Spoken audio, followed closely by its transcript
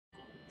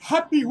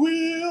Happy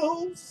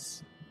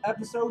Wheels,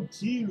 episode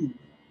 2.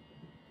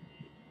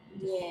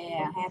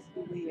 Yeah, Happy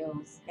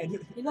Wheels. And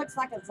He looks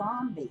like a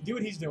zombie. do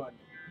what he's doing.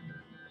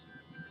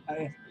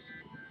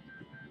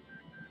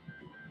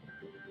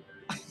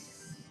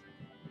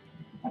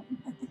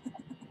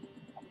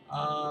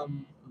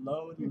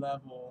 Load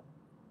level.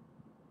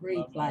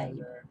 Replay.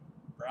 Manager,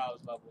 browse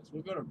levels.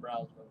 We'll go to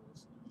browse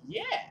levels.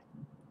 Yeah!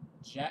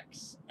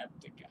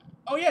 Jacksepticeye.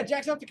 Oh yeah,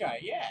 Jacksepticeye.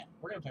 Yeah,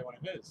 we're gonna play one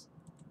of his.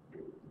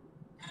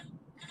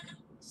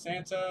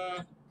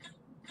 Santa.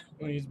 You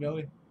wanna use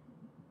Billy?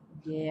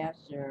 Yeah,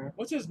 sure.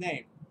 What's his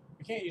name?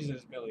 We can't use it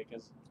as Billy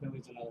because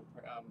Billy's another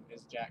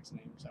is Jack's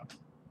name. So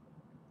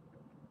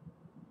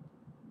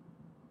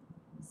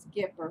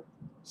Skipper.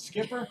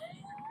 Skipper.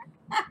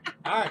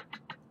 All right.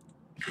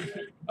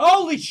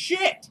 Holy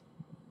shit!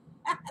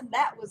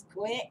 That was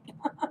quick.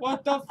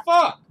 What the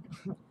fuck?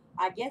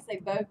 I guess they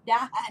both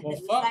died Well,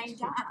 at fuck. the same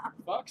time.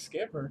 Fuck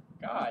Skipper.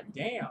 God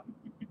damn.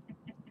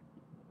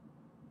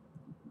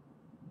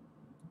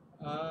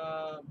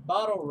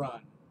 Bottle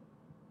Run.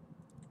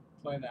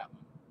 Play that one.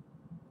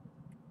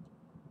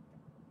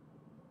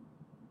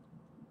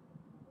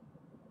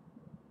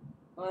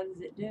 What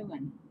is it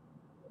doing?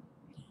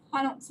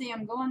 I don't see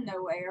him going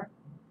nowhere.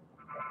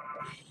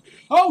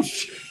 Oh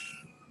shit!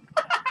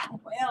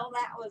 Well,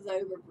 that was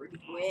over pretty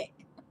quick.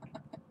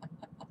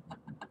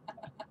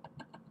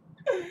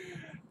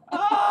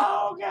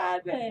 Oh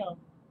goddamn!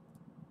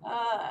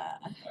 Uh,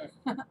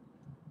 I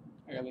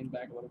gotta lean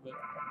back a little bit.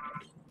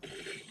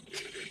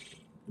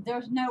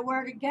 there's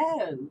nowhere to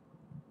go.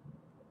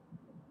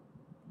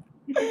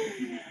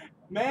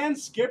 Man,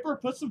 Skipper,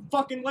 put some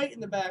fucking weight in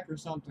the back or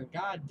something.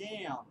 God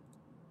damn.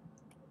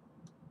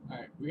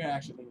 Alright, we gotta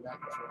actually lean back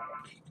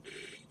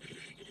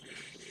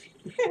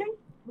this way.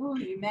 Ooh,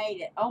 you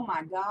made it. Oh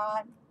my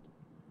God.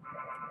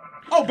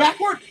 Oh,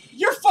 backward?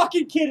 You're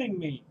fucking kidding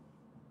me!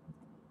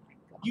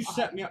 You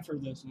set me up for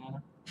this,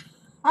 Nana.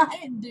 I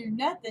didn't do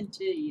nothing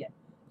to you.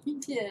 You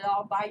did it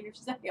all by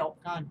yourself.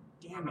 God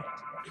damn it.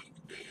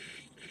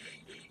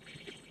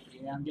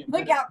 Yeah, I'm getting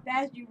Look good how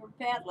fast you were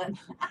pedaling.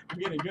 I'm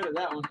getting good at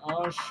that one.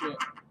 Oh shit.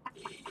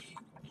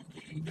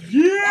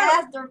 Yeah!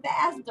 Faster,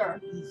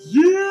 faster.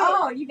 Yeah!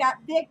 Oh, you got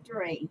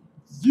victory.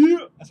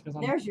 Yeah! That's because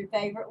I'm There's your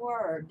favorite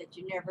word that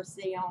you never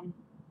see on.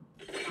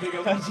 League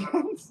of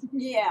Legends.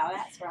 Yeah,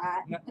 that's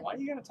right. Now, why are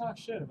you gonna talk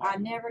shit about I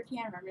it? never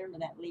can remember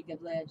that League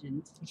of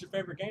Legends. What's your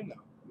favorite game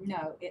though?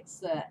 No, it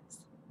sucks.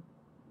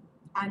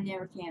 I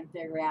never can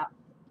figure out.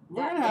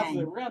 We're that gonna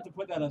game. have to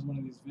put that as one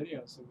of these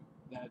videos so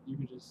that you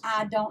can just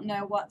I don't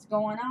know what's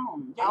going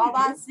on. Yeah, All you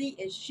I do. see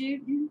is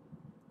shooting,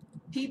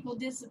 people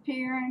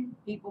disappearing,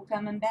 people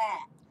coming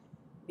back,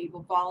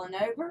 people falling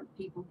over,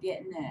 people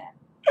getting up.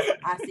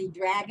 I see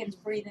dragons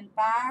breathing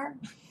fire.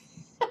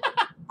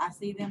 I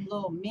see them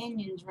little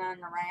minions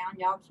running around.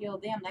 Y'all kill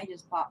them, they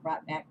just pop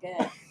right back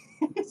up.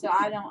 So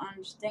I don't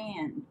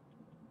understand.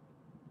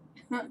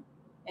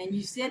 And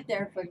you sit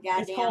there for It's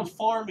goddamn. called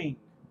farming.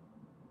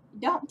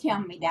 Don't tell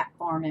me that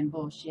farming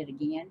bullshit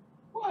again.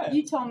 What?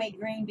 You told me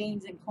green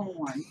beans and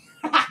corn.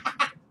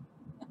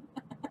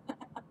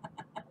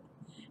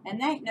 And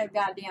there ain't no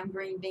goddamn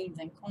green beans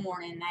and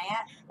corn in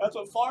that. That's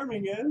what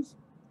farming is.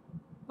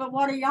 But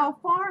what are y'all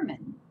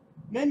farming?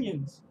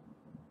 Minions.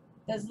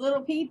 Those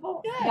little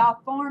people? Yeah. Y'all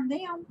farm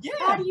them? Yeah.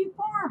 How do you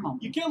farm them?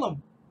 You kill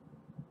them.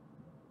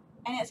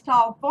 And it's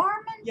called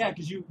farming? Yeah,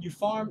 because you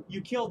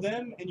kill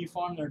them and you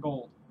farm their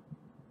gold.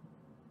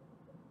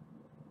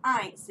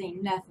 I ain't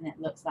seen nothing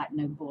that looks like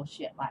no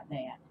bullshit like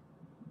that.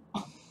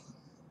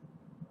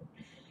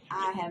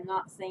 I have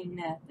not seen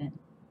nothing.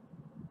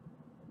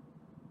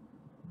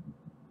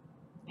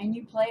 And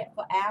you play it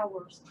for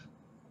hours.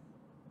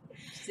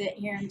 Sit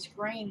here and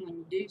scream when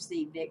you do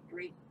see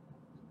victory.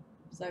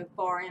 So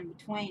far in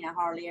between, I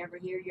hardly ever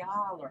hear you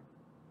holler.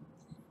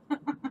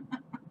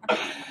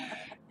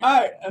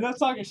 Alright, enough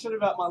talking shit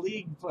about my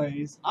League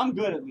plays. I'm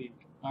good at League,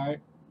 alright?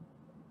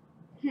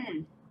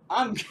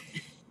 I'm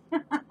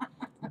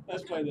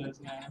Let's play this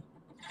now.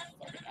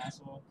 Fucking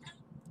asshole.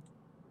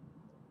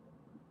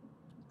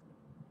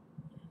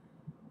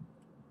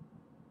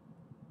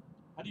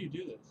 How do you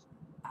do this?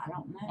 I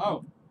don't know.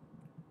 Oh.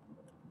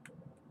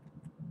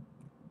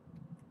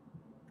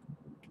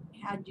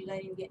 How'd you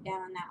let him get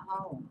down in that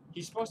hole?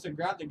 He's supposed to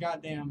grab the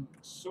goddamn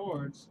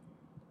swords.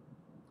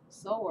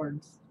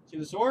 Swords. See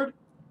the sword?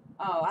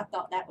 Oh, I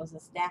thought that was a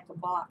stack of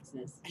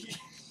boxes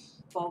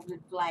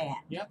folded flat.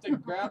 You have to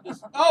grab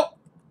this. Oh!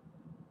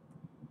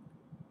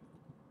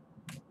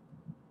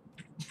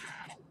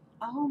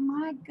 Oh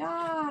my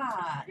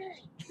gosh.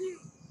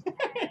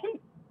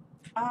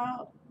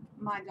 Oh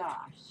my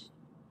gosh.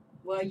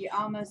 Well, you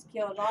almost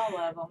killed all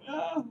of them.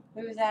 Oh.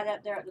 Who's that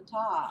up there at the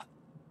top?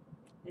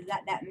 Is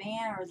that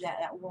man or is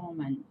that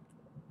woman?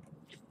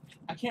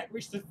 I can't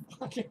reach the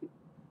fucking.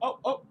 Oh,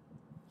 oh.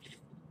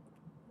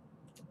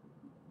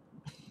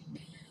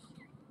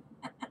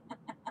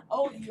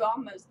 Oh, you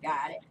almost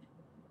got it.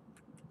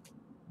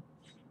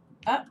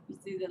 Oh, you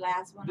threw the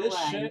last one This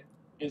away. shit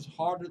is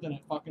harder than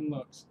it fucking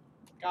looks.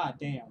 God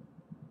damn.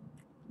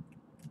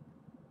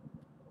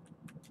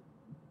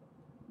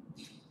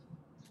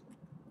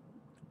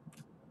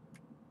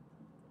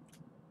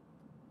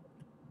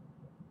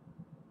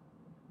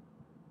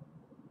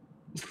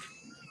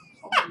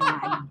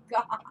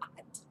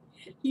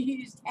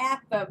 used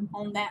half of them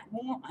on that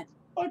one.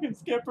 Fucking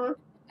Skipper.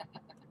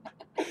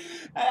 Hey,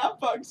 I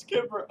fucked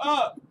Skipper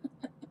up.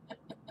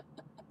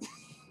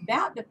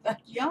 About to fuck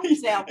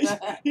yourself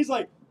up. He's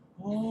like,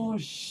 oh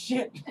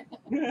shit.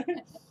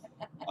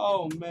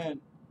 Oh man.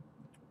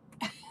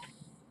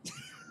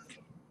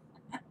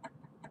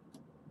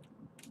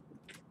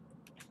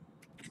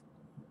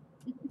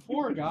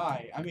 Poor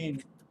guy. I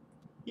mean,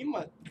 he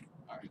must.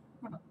 Alright.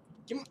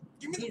 Give me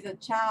the He's a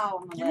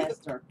child Give me the-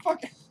 molester.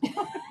 fuck.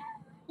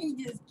 He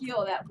just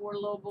killed that poor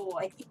little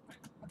boy.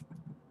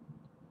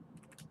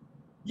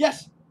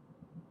 Yes.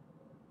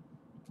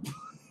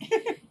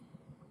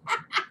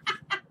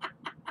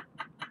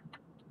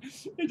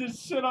 He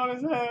just shit on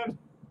his head.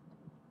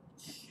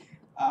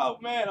 Oh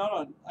man,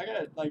 hold on. I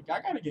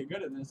gotta get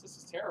good at this. This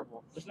is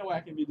terrible. There's no way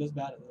I can be this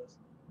bad at this.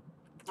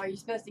 Are you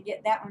supposed to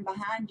get that one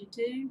behind you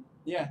too?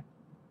 Yeah.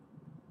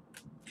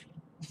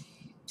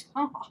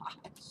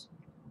 Gosh.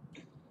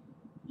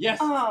 Yes.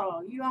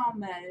 Oh, you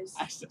almost.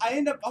 I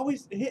end up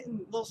always hitting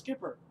little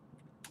Skipper.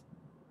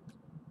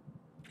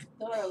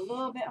 Throw it a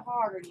little bit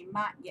harder, you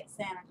might get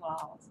Santa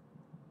Claus.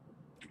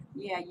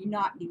 Yeah, you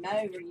knocked him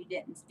over, you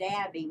didn't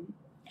stab him.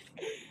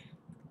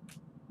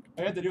 All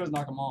you have to do is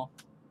knock him off.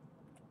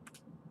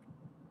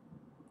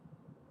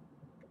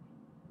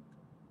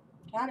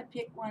 Try to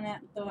pick one up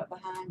and throw it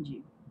behind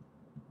you.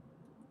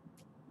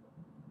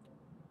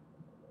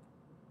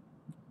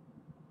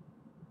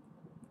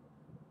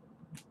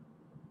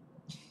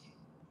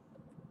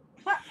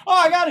 Oh,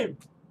 I got him.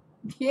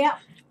 Yep.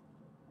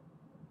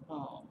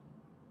 Oh.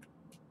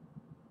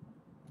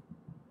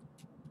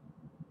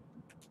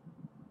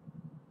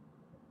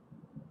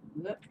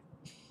 Look.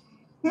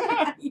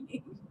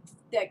 You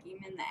stuck him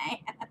in the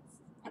ass.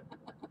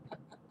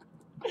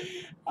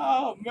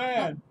 Oh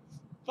man.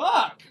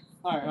 Fuck.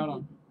 All right, hold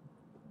on.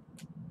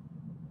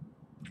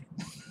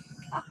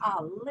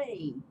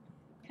 Golly.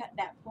 Cut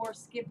that poor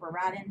Skipper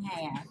right in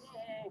half.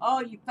 Oh,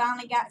 you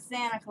finally got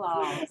Santa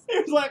Claus. He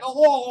was like,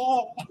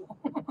 oh.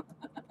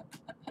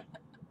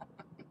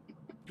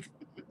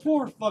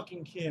 Poor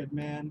fucking kid,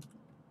 man.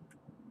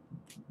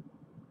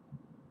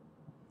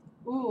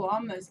 Ooh,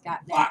 almost got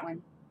that Fuck.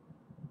 one.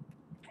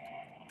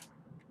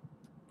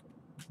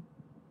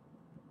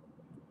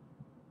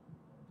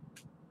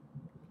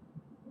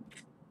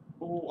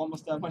 Oh,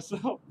 almost stabbed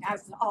myself. I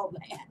saw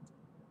that.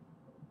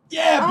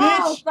 Yeah,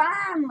 Oh, bitch.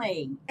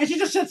 finally. And she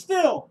just sat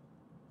still.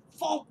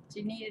 Fall.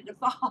 She needed to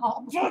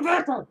fall. Fall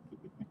back.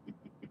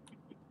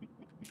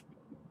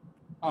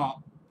 Oh.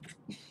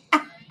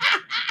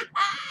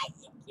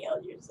 You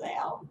killed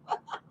yourself.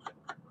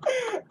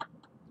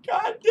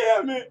 God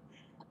damn it.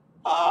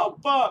 Oh,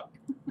 fuck.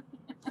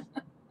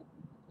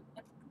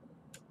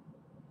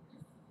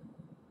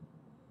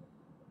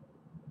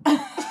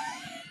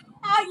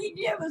 All you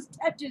did was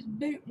touch his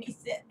boot and he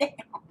sat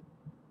down.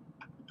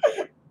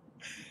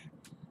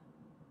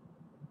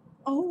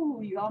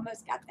 Oh, you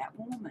almost got that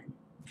woman.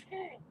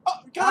 Oh,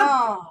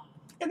 God. Oh,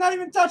 It's not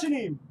even touching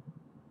him.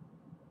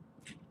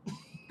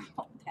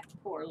 oh, that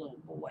poor little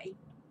boy.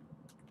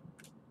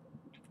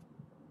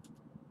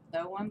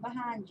 Throw one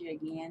behind you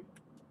again.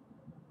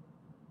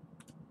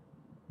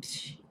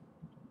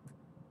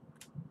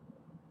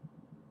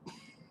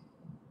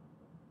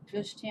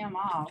 Pushed him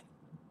off.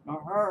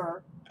 Or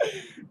her.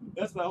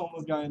 That's the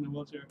homeless guy in the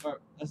wheelchair. Oh,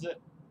 that's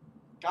it.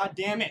 God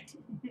damn it.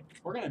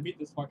 We're going to beat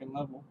this fucking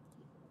level.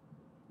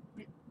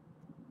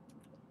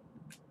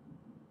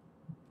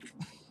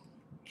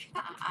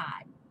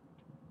 God.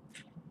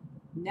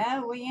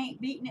 No, we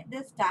ain't beating it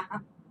this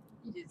time.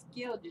 You just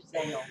killed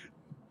yourself.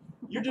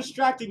 You're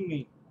distracting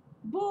me.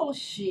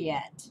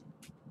 Bullshit.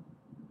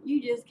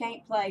 You just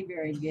can't play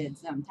very good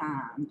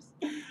sometimes.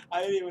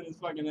 I hit him in his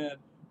fucking head.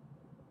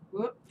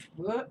 Whoop,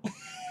 whoop.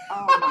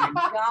 Oh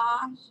my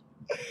gosh.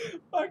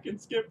 Fucking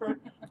Skipper.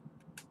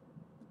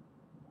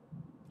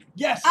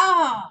 Yes!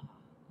 Oh!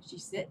 She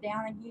sit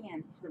down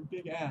again. Her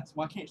big ass.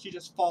 Why can't she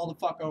just fall the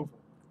fuck over?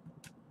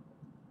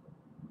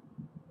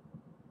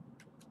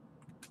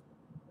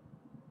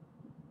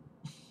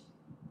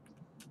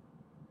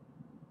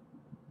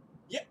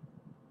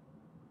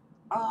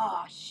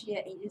 Oh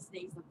shit, he just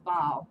needs to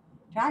fall.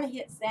 Try to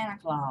hit Santa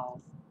Claus.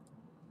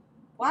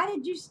 Why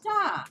did you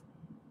stop?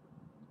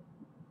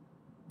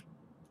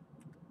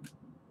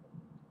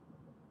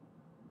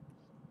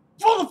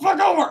 Fall the fuck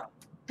over!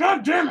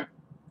 God damn it!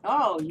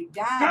 Oh, you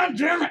got God it.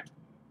 damn it!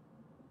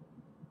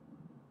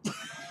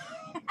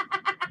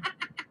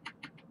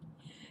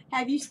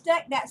 Have you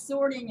stuck that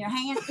sword in your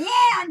hand?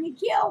 Yeah, and you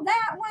killed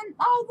that one.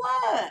 Oh,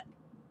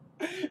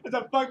 look. It's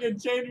a fucking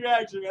chain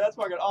reaction, man. That's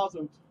fucking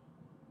awesome.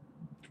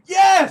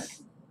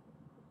 Yes!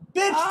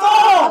 Bitch,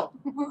 fall!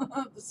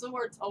 Oh. The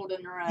sword's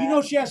holding her up. You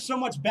know she has so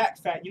much back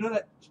fat. You know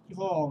that?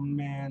 Oh,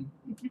 man.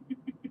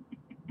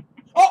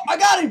 Oh, I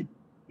got him!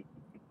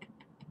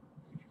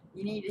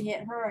 You need to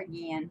hit her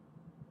again.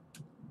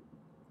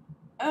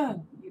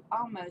 Oh, you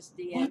almost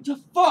did. What the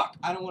fuck?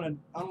 I don't want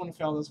to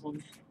fail this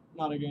one.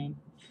 Not again.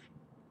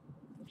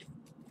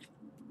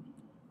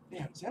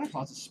 Damn, Santa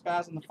Claus is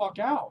spazzing the fuck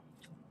out.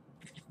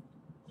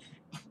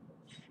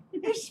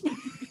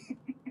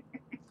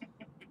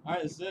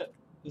 Alright, this is it.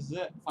 This is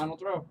it. Final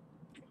throw.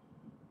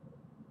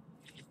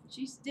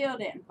 She still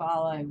didn't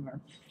fall over.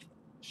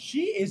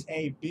 She is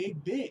a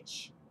big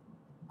bitch.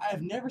 I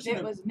have never If seen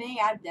it a... was me,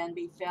 I'd done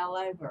be fell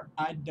over.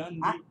 I done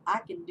be... I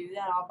can do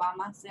that all by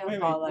myself. Wait,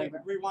 fall wait,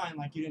 over. rewind,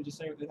 like you didn't just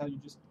say what the hell you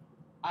just...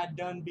 I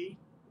done be...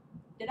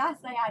 Did I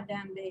say I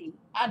done be?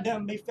 I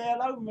done be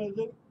fell over,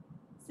 look.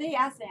 See,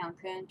 I sound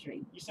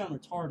country. You sound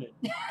retarded.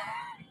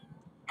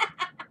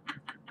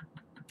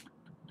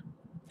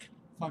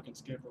 Fucking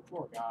Skipper,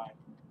 poor guy.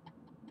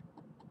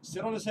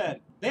 Sit on his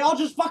head. They all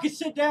just fucking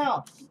sit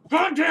down.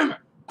 God damn it!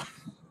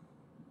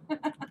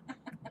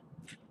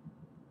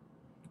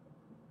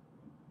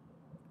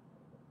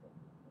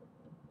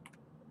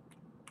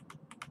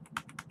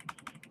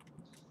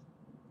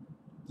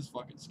 This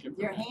fucking Skipper.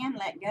 Your hand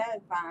let go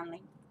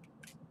finally.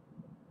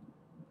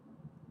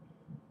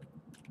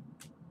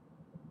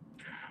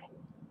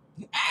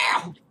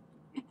 Ow!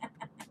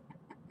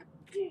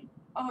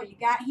 Oh, you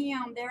got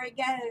him. There he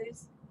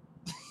goes.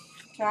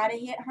 Try to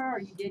hit her.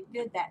 You did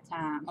good that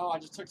time. Oh, I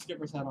just took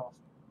Skipper's head off.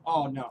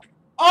 Oh, no.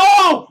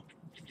 Oh!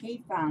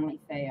 He finally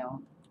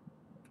fell.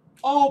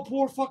 Oh,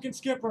 poor fucking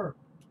Skipper.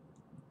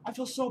 I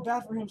feel so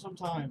bad for him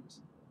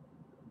sometimes.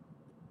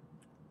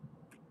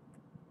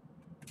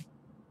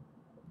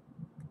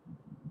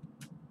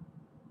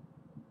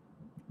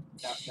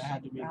 That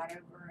had to be... Right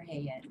over her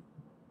head.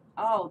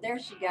 Oh, there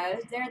she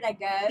goes. There they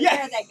go.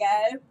 Yes! There they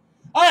go.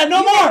 Oh, yeah, no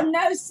You more! have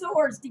no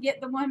swords to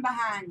get the one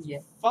behind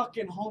you.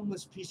 Fucking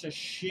homeless piece of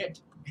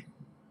shit.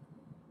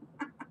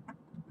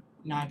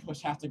 Now I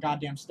push half the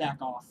goddamn stack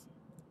off.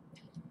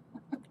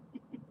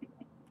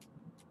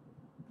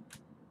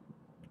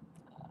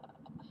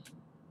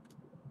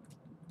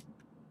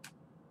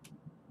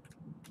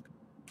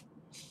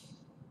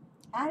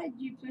 How did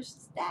you push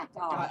the stack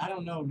off? God, I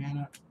don't know,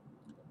 Nana.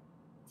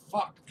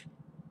 Fuck.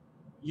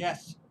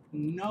 Yes.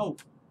 No.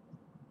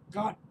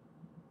 God.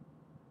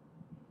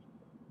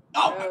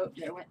 Oh! Oh,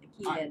 there went the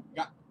kid. I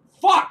got...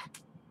 Fuck!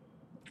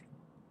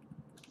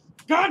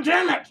 God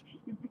damn it!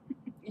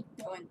 You're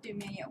doing too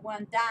many at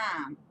one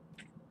time.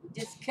 You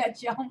just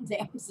cut your own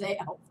damn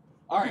self.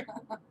 Alright.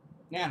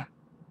 Nana.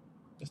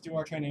 Let's do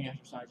our training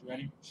exercise. You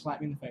ready?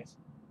 Slap me in the face.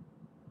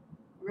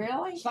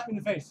 Really? Slap me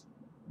in the face.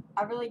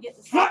 I really get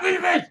to Slap me in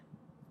the face!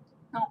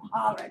 Don't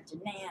holler at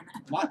your nana.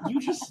 What? You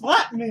just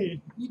slapped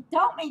me! You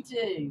told me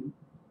to.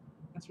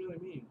 That's really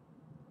mean.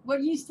 Well,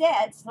 you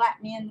said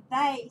slap me in the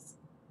face.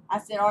 I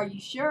said, are you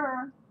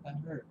sure? That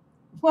hurt.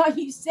 Well,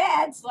 you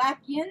said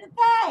slap you in the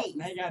face.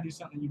 Now you gotta do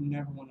something you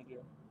never want to do.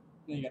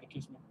 Now you gotta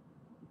kiss me.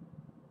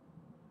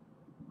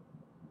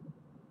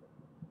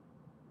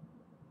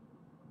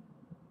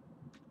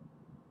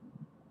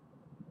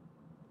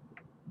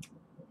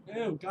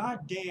 Ew,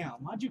 goddamn.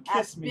 Why'd you I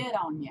kiss me? spit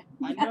on you.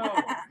 I know.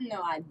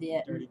 No, I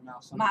didn't. Dirty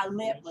mouth. son My of a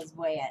lip bitch. was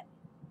wet.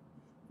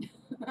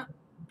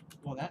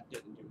 Well, that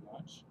didn't do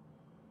much.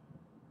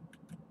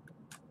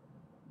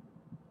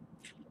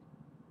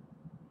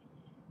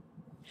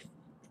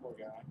 Poor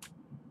guy.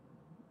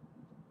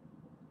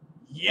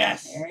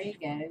 Yes! There he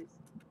goes.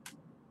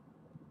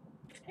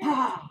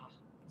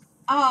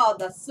 Oh,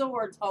 the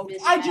sword's holding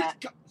I up.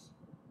 just...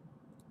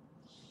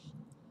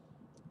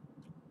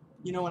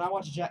 You know, when I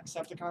watch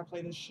Jacksepticeye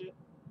play this shit,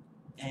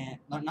 and...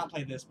 Not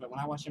play this, but when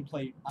I watch him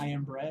play I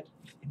Am Bread,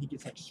 and he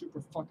gets, like, super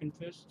fucking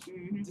pissed,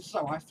 Mhm. this is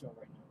how I feel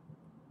right now.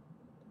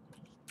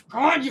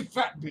 Come on, you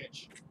fat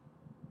bitch!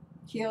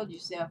 Killed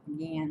yourself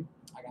again.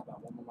 I got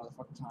about one more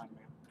motherfucking time,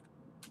 man.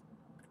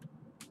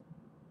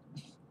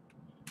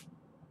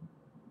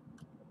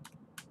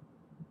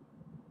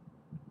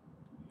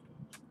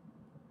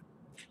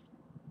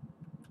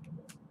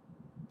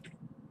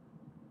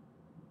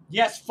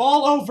 Yes,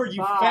 fall over,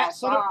 you Fall, fat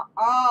son of... fall.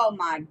 Oh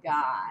my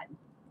God.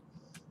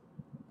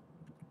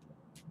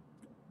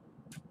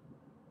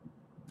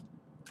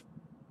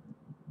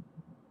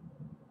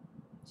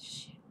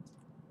 Shit.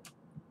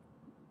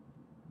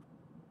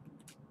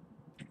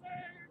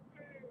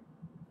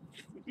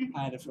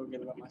 I had to feel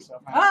good about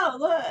myself. Oh,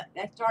 look,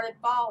 that started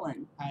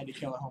falling. I had to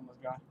kill a homeless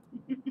guy.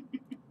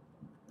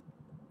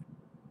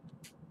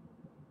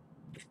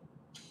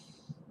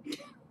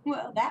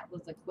 Well, that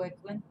was a quick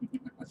one.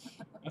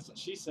 That's what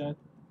she said.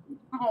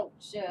 Oh,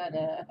 shut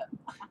up.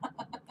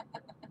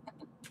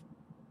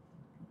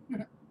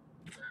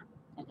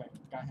 Okay,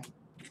 got him.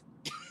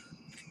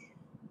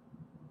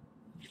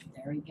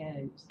 There he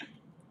goes.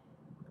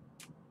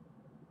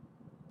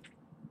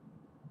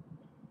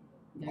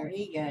 There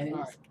he goes.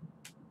 Alright.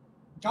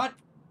 God.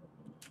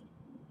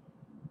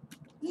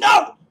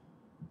 No!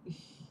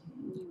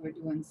 You were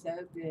doing so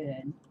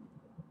good.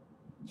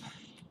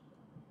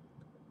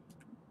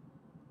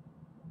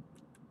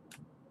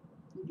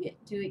 You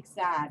get too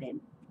excited.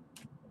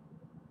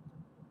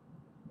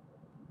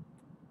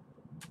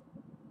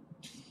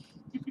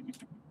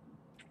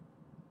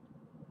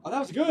 Oh, that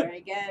was There good.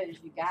 he goes.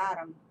 You got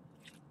him.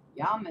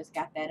 You almost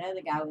got that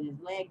other guy with his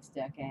leg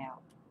stuck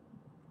out.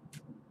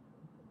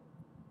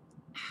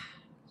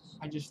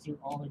 I just threw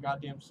all the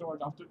goddamn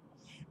swords off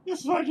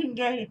this fucking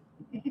game.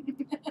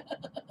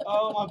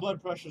 Oh, my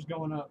blood pressure's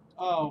going up.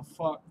 Oh,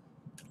 fuck.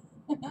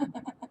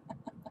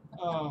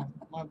 Oh,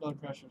 my blood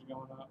pressure's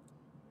going up.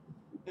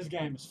 This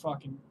game is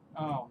fucking.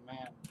 Oh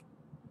man.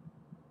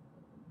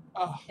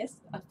 Oh. It's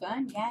a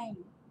fun game.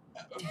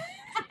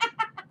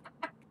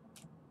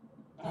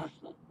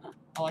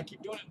 Oh, I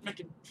keep doing it,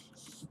 making.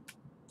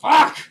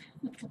 Fuck!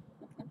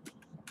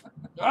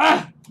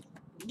 Ah!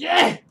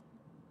 Yeah!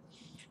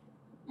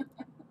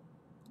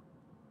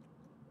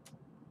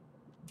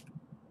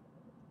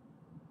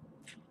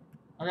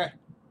 Okay.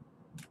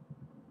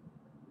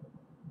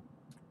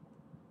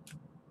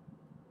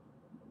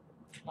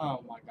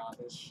 Oh my god,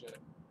 this shit.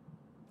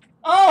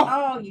 Oh!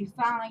 Oh, you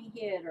finally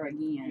hit her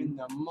again. In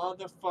the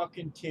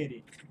motherfucking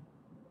titty.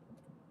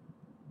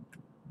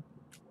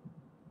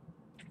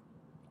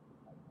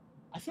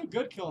 I feel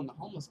good killing the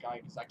homeless guy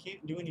because I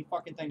can't do any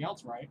fucking thing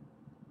else right.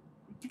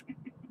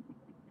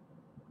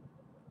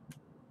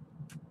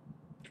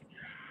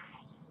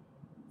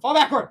 Fall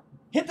backward!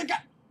 Hit the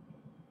guy!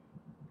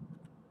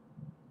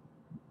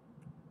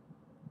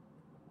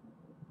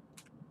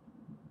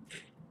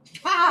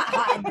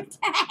 God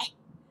dang!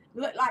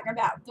 Looked like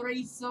about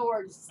 3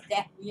 swords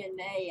stabbed you in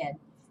the head.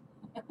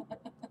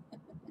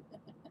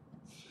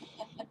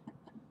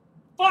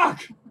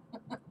 Fuck!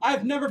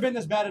 I've never been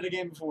this bad at a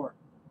game before.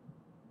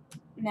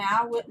 No,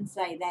 I wouldn't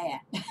say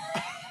that.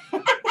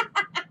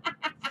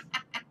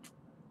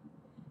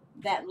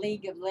 That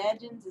League of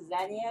Legends, is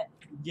that it?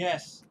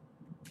 Yes.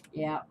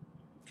 Yep.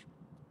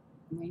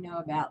 We know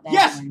about that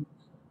Yes! one.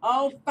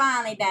 Oh,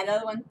 finally, that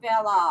other one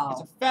fell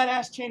off. It's a fat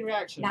ass chain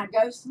reaction. Now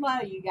go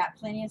slow. You got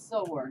plenty of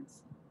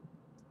swords.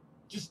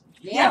 Just.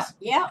 Yep, Yes!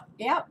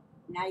 Yep.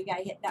 Now you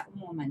gotta hit that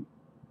woman.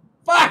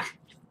 Fuck!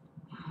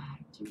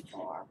 Too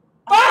far.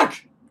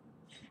 Fuck!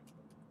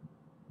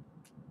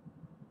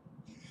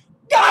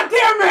 God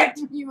damn it!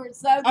 You were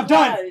so I'm close.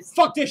 done.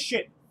 Fuck this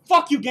shit.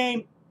 Fuck you,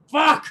 game.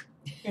 Fuck!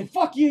 And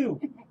fuck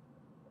you.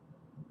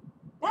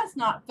 That's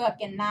not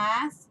fucking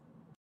nice.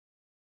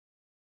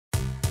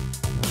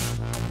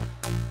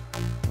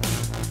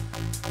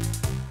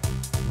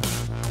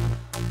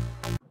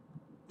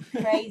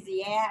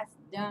 Crazy ass,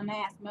 dumb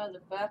ass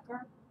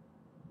motherfucker.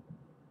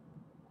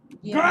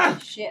 Giving Gah!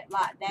 shit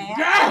like that.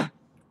 Gah!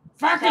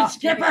 Fucking Talk to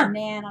your Skipper!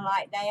 Nana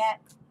like that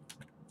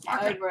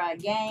Fuck it. over a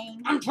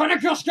game. I'm trying to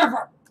kill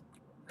Skipper!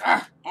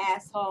 Gah!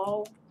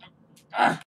 Asshole. Gah!